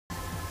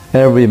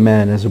Every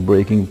man has a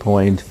breaking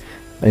point,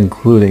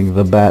 including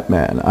the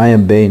Batman. I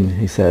am Bane,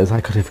 he says.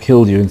 I could have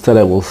killed you. Instead,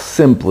 I will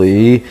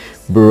simply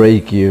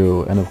break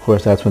you. And of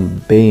course, that's when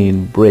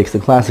Bane breaks, the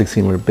classic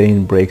scene where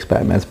Bane breaks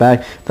Batman's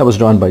back. That was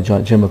drawn by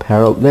Jim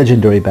Aparo,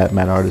 legendary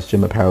Batman artist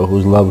Jim Aparo,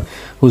 whose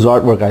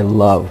artwork I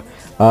love.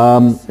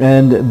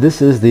 And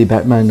this is the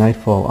Batman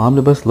Knightfall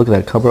Omnibus. Look at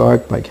that cover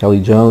art by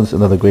Kelly Jones,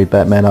 another great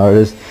Batman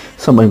artist.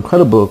 Some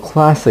incredible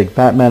classic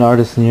Batman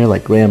artists in here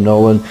like Graham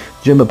Nolan,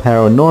 Jim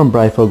Aparo, Norm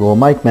Breyfogle,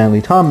 Mike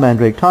Manley, Tom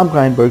Mandrake, Tom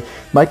Grindberg,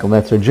 Michael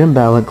Netzer, Jim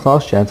Ballant,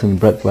 Klaus Janson, and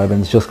Brett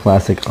Blevins, just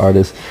classic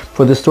artists.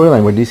 For this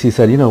storyline where DC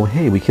said, you know,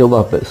 hey, we killed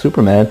off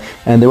Superman,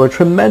 and there were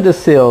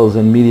tremendous sales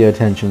and media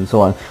attention and so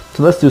on.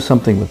 So let's do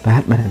something with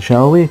Batman,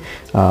 shall we?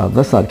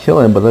 Let's not kill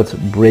him, but let's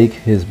break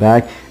his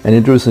back and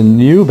introduce a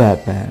new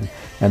Batman.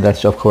 And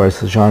that's, of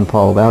course,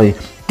 Jean-Paul Valley.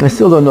 I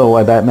still don't know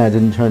why Batman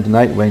didn't turn to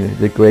Nightwing,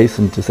 Dick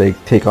Grayson, to say,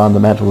 take on the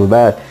mantle of the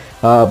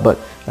Bat. But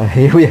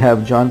here we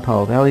have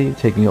Jean-Paul Valley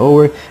taking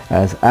over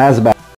as Bat.